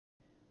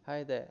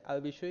Hi there,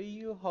 I'll be showing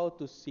you how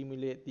to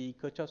simulate the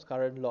Kirchhoff's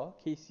current law,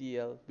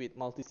 KCL, with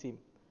Multisim,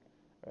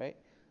 right?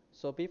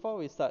 So before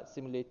we start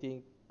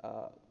simulating,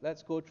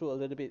 let's go through a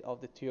little bit of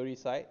the theory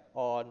side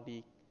on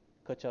the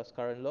Kirchhoff's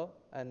current law,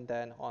 and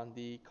then on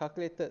the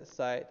calculated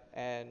side,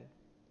 and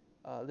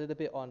a little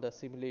bit on the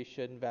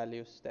simulation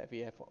values that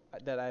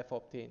I've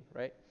obtained,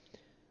 right?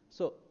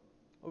 So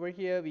over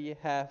here we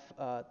have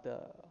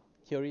the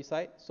theory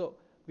side. So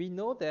we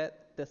know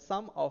that the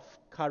sum of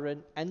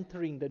current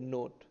entering the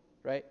node,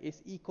 right,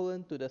 is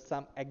equivalent to the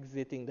sum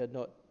exiting the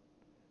node,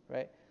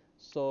 right?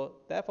 So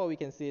therefore we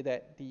can say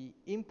that the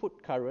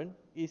input current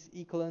is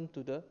equivalent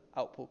to the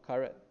output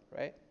current,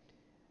 right?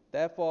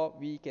 Therefore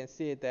we can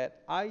say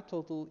that I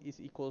total is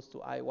equals to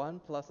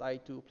I1 plus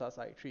I2 plus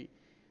I3,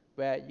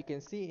 where you can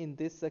see in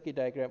this circuit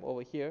diagram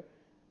over here,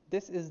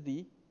 this is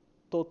the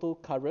total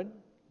current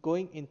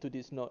going into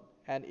this node,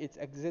 and it's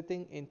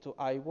exiting into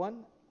I1,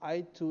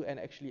 I2, and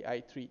actually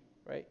I3,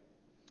 right?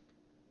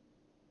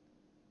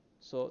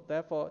 So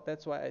therefore,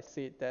 that's why I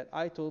said that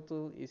I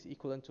total is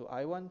equivalent to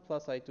I1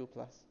 plus I2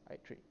 plus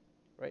I3,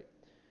 right?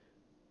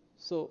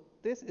 So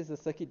this is the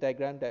circuit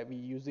diagram that we're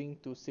using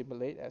to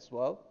simulate as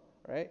well,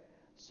 right?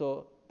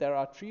 So there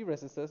are three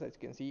resistors, as you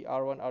can see,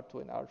 R1,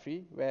 R2, and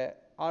R3, where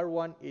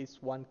R1 is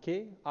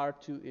 1K,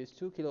 R2 is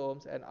 2 kilo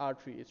ohms, and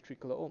R3 is 3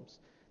 kilo ohms.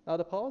 Now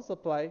the power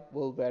supply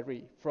will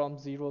vary from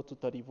 0 to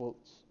 30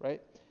 volts,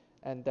 right?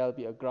 And there'll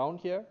be a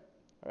ground here,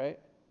 right?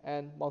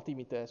 And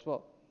multimeter as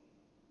well.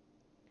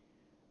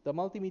 The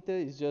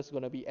multimeter is just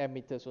going to be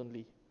ammeters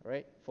only,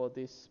 right? For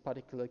this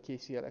particular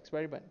KCL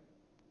experiment,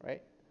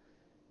 right?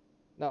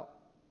 Now,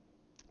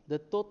 the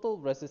total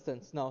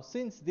resistance. Now,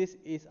 since this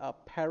is a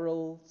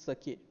parallel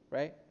circuit,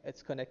 right?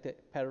 It's connected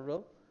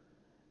parallel.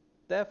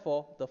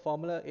 Therefore, the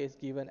formula is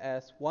given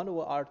as 1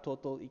 over R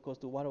total equals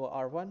to 1 over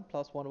R1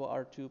 plus 1 over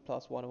R2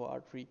 plus 1 over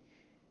R3.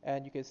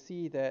 And you can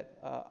see that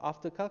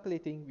after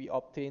calculating, we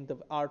obtain the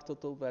R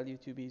total value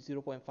to be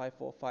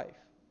 0.545,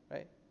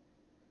 right?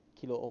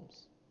 Kilo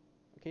ohms.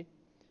 Okay.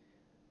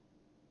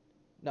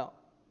 Now,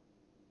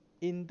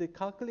 in the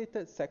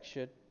calculated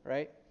section,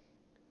 right?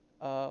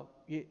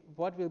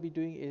 What we'll be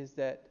doing is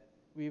that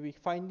we'll be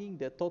finding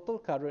the total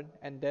current,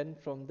 and then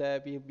from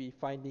there we'll be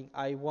finding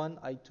I1,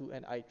 I2,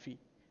 and I3,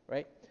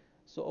 right?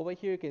 So over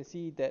here you can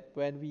see that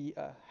when we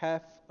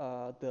have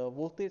the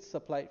voltage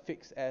supplied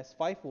fixed as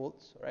 5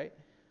 volts, right?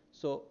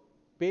 So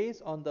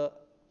based on the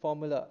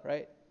formula,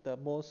 right, the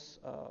most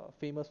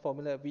famous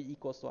formula, V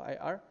equals to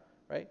IR,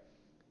 right?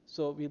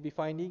 So we'll be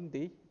finding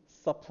the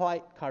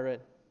supplied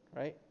current,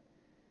 right?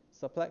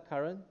 Supplied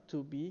current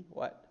to be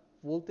what?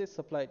 Voltage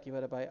supplied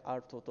divided by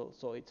R total.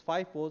 So it's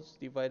 5 volts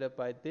divided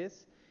by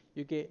this,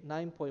 you get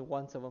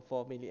 9.174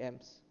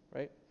 milliamps,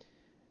 right?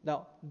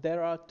 Now,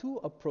 there are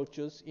two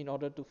approaches in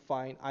order to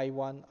find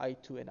I1,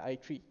 I2, and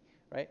I3,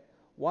 right?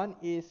 One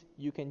is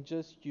you can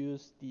just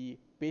use the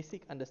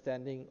basic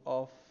understanding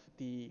of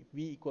the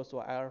V equals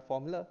to IR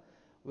formula,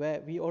 where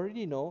we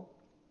already know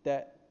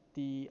that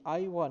the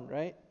I1,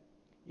 right,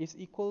 is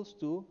equals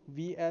to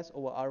Vs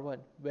over R1,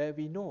 where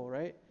we know,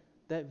 right,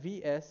 that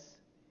Vs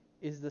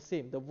is the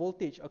same. The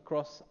voltage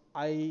across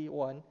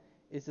I1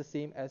 is the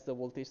same as the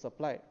voltage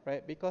supplied,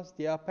 right? Because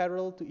they are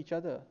parallel to each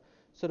other.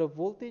 So the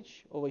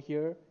voltage over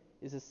here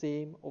is the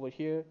same over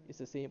here, is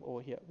the same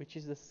over here, which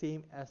is the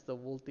same as the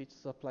voltage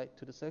supplied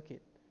to the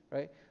circuit,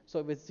 right? So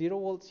if it's 0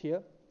 volts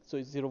here, so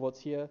it's 0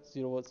 volts here,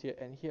 0 volts here,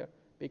 and here,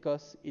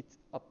 because it's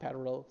a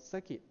parallel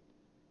circuit.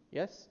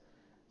 Yes?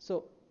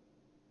 So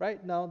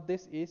right now,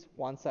 this is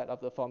one side of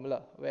the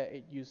formula where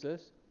it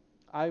uses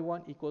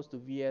I1 equals to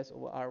Vs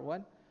over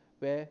R1,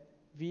 where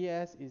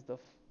Vs is the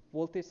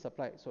voltage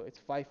supplied, so it's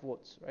 5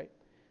 volts, right?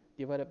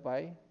 Divided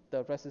by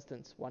the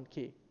resistance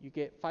 1K, you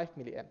get 5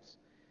 milliamps.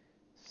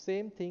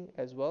 Same thing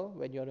as well,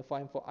 when you want to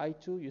find for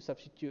I2, you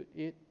substitute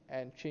it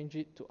and change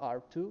it to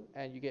R2,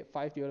 and you get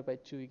 5 divided by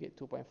 2, you get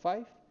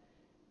 2.5.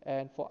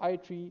 And for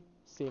I3,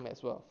 same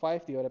as well,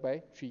 5 divided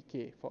by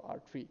 3K for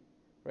R3,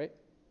 right?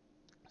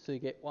 So you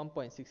get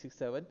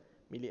 1.667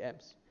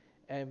 milliamps.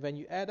 And when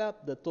you add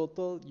up the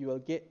total, you will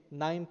get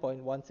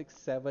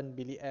 9.167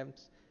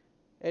 milliamps.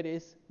 It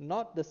is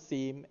not the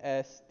same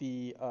as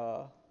the,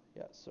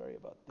 sorry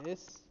about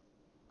this.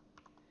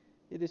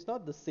 It is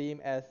not the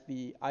same as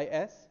the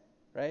IS,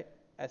 right?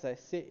 As I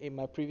said in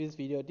my previous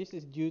video, this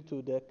is due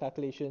to the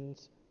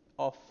calculations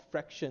of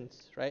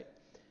fractions, right?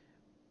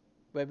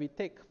 When we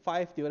take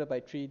 5 divided by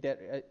 3,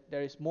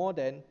 there is more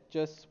than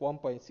just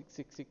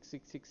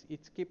 1.66666.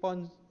 It's keep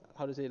on,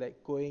 how to say,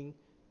 like going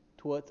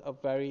towards a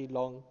very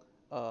long,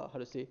 how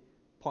to say,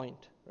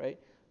 point, right?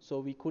 So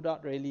we could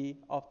not really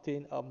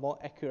obtain a more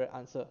accurate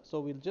answer. So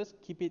we'll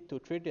just keep it to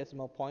 3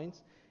 decimal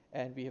points,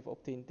 and we have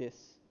obtained this,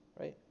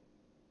 right?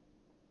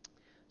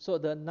 So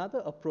the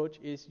another approach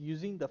is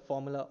using the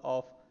formula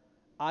of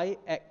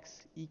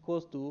Ix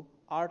equals to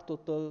R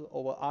total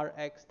over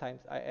Rx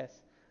times Is,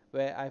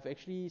 where I've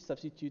actually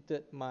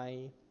substituted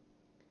my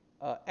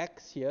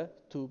X here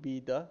to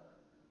be the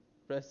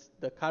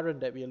current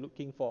that we are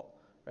looking for,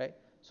 right?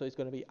 So it's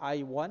going to be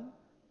I1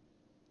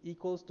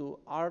 equals to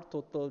R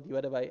total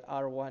divided by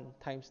R1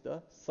 times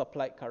the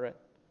supplied current,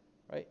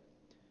 right?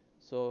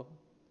 So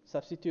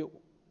substitute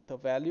the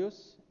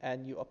values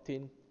and you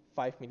obtain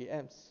 5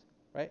 milliamps,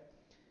 right?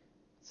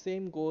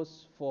 Same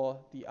goes for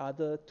the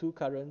other two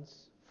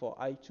currents for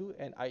I2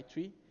 and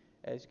I3.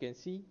 As you can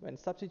see, when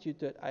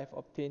substituted, I've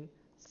obtained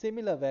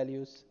similar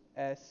values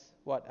as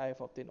what I've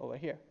obtained over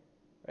here,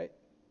 right?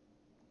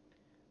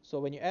 So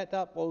when you add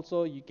up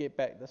also, you get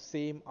back the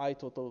same I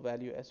total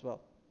value as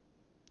well,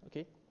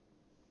 okay?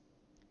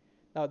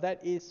 Now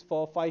that is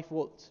for 5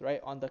 volts,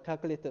 right, on the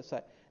calculated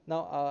side.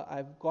 Now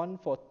I've gone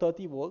for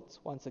 30 volts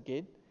once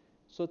again.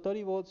 So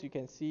 30 volts, you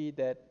can see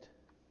that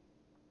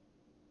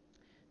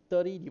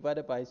 30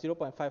 divided by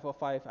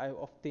 0.545, I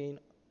obtain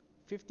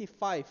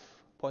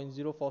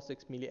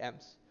 55.046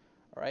 milliamps.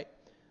 All right.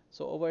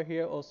 So over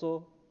here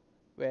also,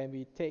 when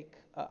we take,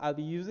 I'll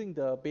be using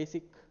the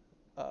basic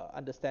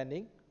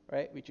understanding,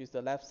 right, which is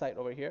the left side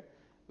over here,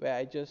 where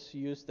I just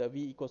use the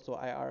V equals to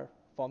IR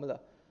formula.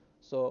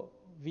 So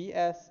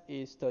Vs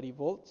is 30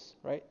 volts,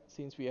 right,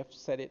 since we have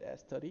set it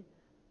as 30,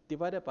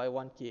 divided by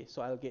 1K,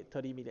 so I'll get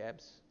 30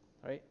 milliamps,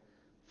 right.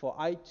 For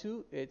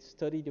I2, it's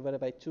 30 divided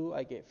by 2,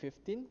 I get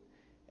 15,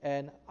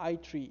 and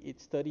I3,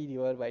 it's 30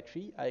 divided by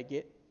 3, I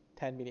get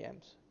 10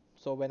 milliamps.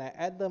 So when I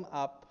add them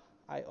up,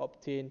 I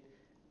obtain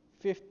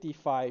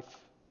 55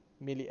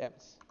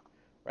 milliamps,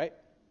 right?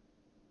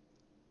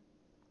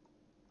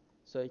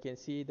 So you can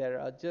see there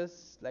are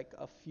just like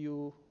a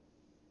few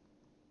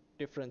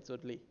difference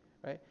only,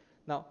 right?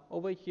 Now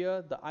over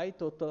here, the I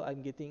total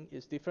I'm getting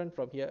is different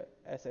from here,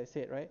 as I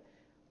said, right?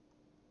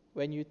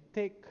 When you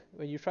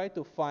try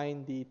to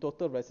find the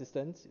total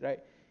resistance, right,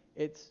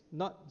 it's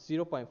not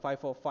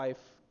 0.545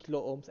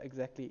 kilo ohms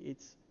exactly.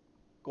 It's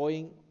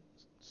going,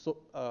 so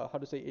how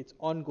to say, it's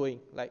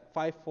ongoing, like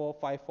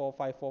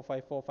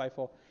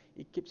 5454545454.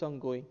 It keeps on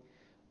going.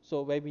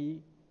 So when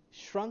we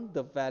shrunk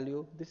the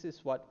value, this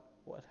is what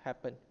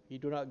happened. You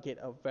do not get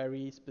a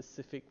very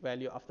specific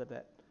value after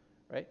that,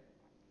 right?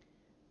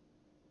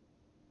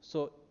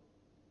 So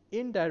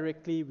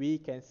indirectly we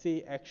can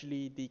say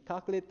actually the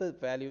calculated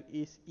value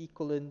is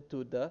equivalent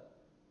to the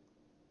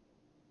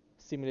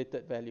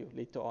simulated value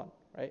later on,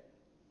 right?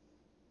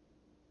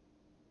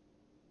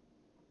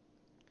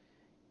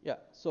 Yeah,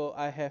 so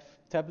I have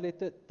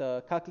tabulated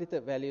the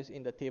calculated values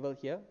in the table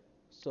here.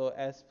 So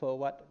as per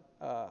what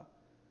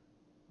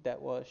that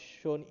was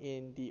shown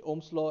in the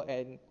Ohm's law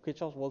and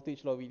Kirchhoff's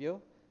voltage law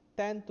video,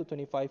 10 to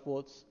 25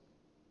 volts,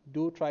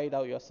 do try it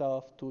out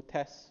yourself to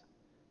test,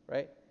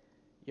 right,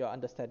 your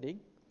understanding,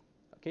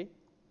 okay?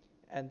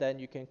 And then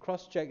you can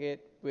cross-check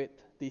it with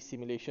the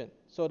simulation.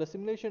 So the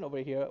simulation over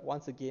here,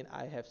 once again,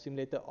 I have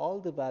simulated all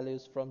the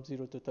values from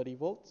 0 to 30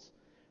 volts,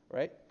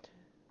 right?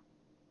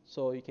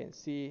 So you can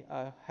see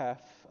I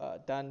have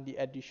done the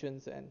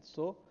additions and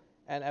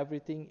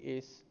everything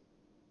is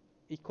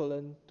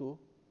equivalent to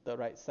the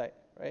right side,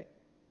 right?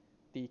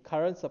 The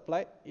current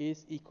supplied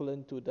is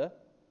equivalent to the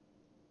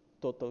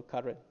total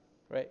current,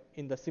 right,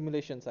 in the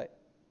simulation side,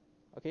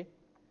 okay?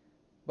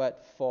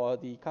 But for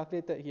the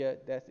calculated here,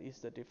 that is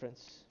the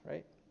difference,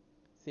 right?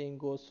 Same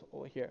goes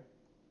over here.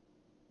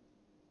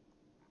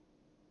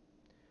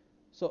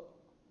 So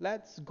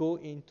let's go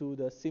into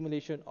the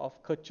simulation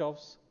of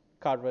Kirchhoff's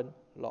current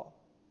law,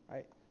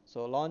 right?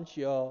 So launch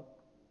your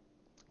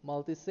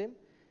Multisim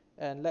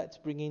and let's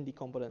bring in the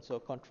components. So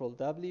Control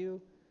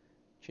W,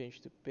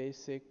 change to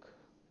basic,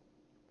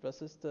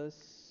 resistors,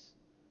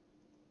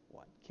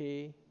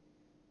 1K,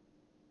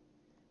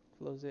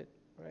 close it,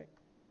 right?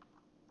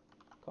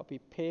 Copy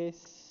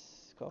paste.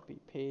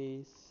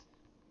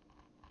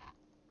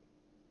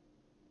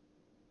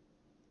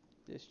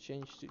 This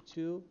change to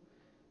 2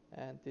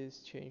 and this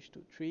change to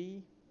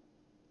 3.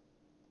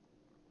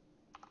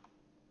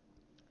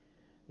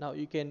 Now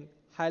you can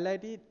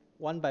highlight it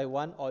one by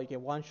one, or you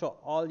can one shot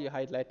all you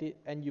highlighted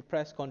and you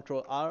press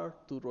Ctrl R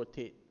to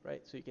rotate,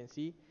 right? So you can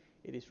see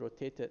it is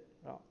rotated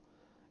now.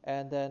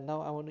 And then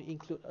now I want to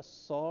include a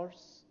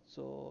source,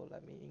 so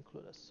let me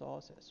include a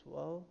source as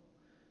well.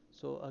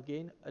 So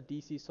again, a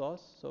DC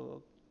source,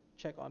 so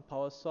check on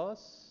power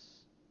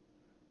source,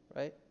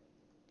 right?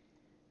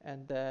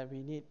 And then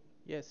we need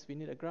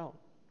a ground,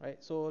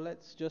 right? So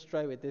let's just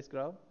try with this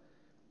ground,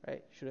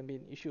 right? Shouldn't be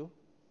an issue.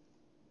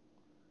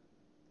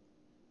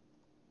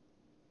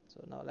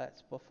 So now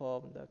let's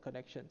perform the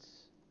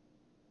connections.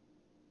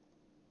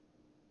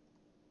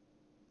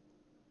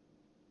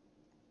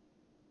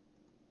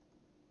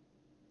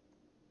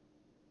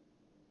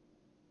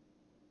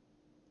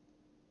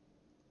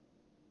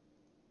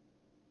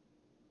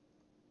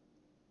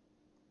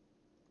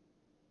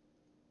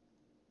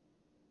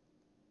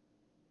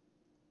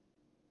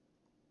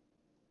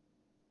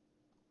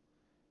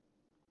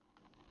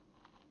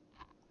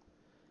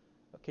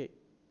 Okay,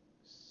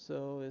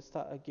 so we'll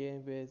start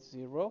again with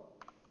 0.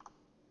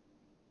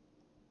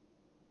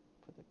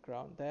 Put the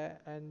ground there,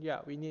 and yeah,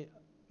 we need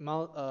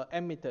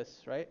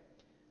ammeters, right?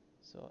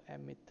 So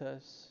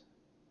ammeters.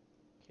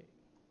 Okay.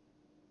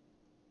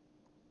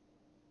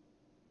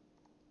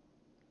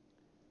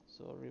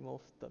 So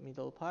remove the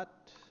middle part.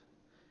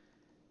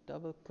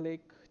 Double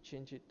click,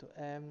 change it to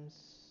amps,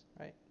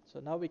 right? So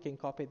now we can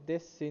copy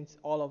this since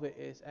all of it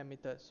is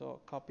ammeter.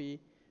 So copy,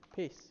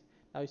 paste.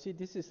 Now you see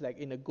this is like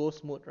in a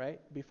ghost mode, right?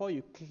 Before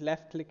you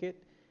left click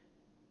it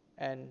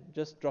and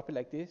just drop it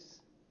like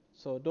this.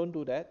 So don't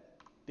do that.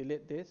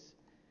 Delete this.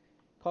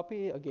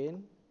 Copy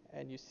again,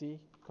 and you see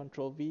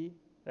Control V,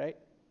 right?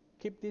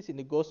 Keep this in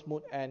the ghost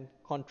mode and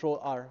Control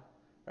R,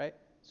 right?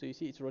 So you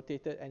see it's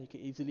rotated and you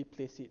can easily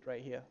place it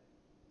right here.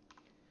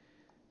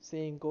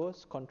 Same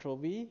goes, Control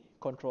V,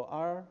 Control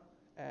R,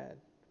 and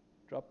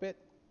drop it,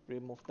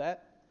 remove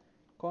that.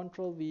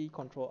 Control V,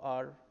 Control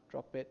R,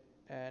 drop it,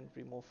 and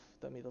remove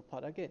the middle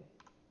part again,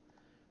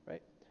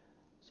 right?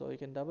 So you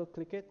can double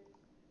click it,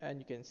 and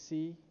you can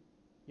see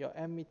your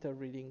ammeter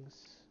readings.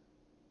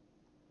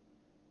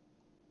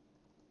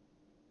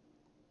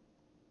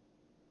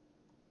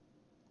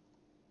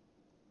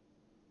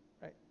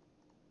 Right?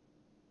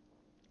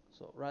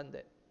 So run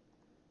that.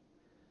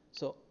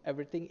 So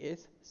everything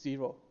is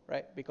 0,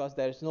 right? Because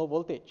there is no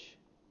voltage.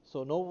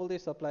 So no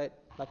voltage supplied,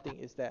 nothing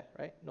is there,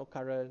 right? No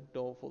current,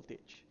 no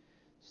voltage.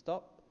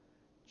 Stop.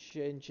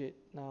 Change it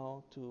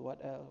now to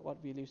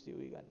what values do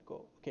we want to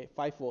go? Okay,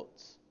 5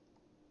 volts.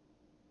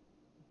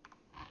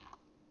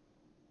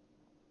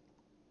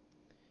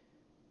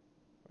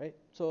 Right?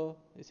 So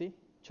you see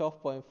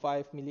 12.5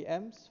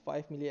 milliamps,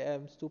 5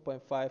 milliamps,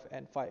 2.5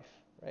 and 5,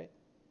 right?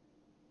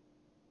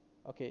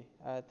 Okay,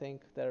 I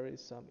think there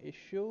is some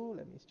issue.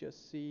 Let me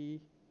just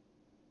see.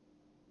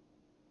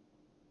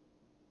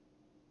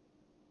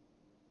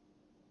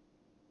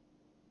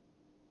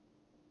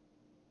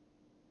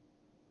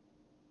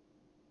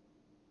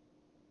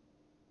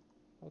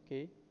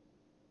 Okay.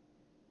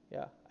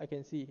 Yeah, I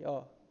can see.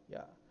 Oh,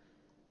 yeah.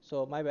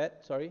 So my bad,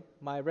 sorry.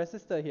 My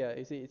resistor here,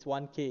 you see, it's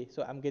 1K,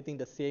 so I'm getting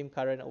the same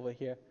current over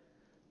here.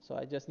 So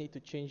I just need to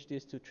change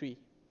this to 3.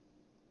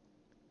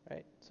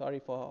 Right?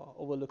 Sorry for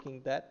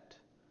overlooking that.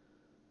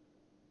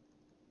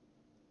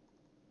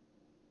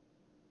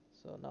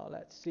 So now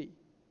let's see.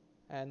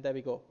 And there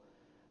we go.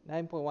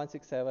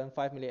 9.167,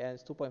 5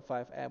 milliamps,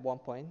 2.5 and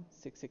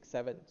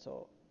 1.667.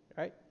 So,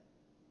 right?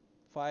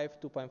 5,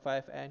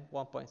 2.5 and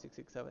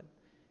 1.667.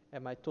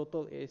 And my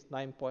total is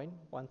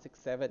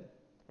 9.167,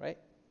 right?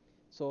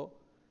 So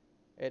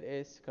it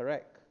is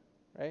correct,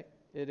 right?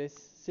 It is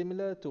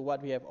similar to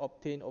what we have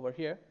obtained over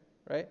here,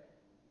 right?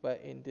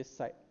 But in this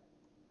side,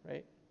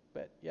 right?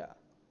 But yeah,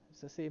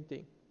 it's the same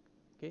thing,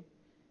 okay?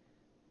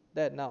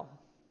 Then now,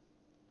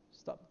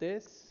 stop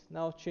this.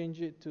 Now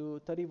change it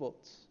to 30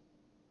 volts,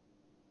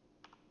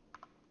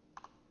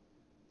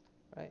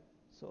 right?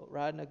 So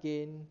run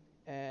again,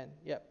 and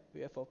yep,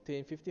 we have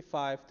obtained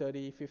 55,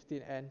 30,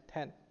 15, and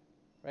 10,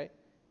 right?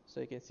 So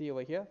you can see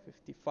over here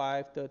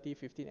 55, 30,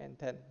 15, and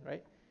 10,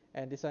 right?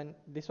 And this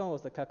one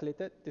was the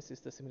calculated, this is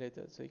the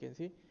simulated. So you can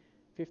see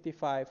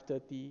 55,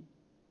 30,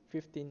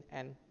 15,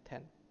 and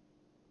 10,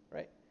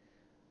 right?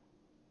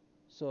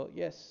 So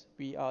yes,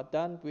 we are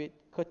done with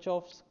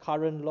Kirchhoff's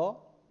current law,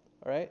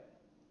 all right?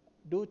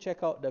 Do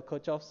check out the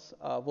Kirchhoff's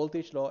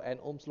voltage law and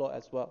Ohm's law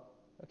as well.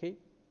 Okay,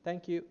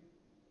 thank you.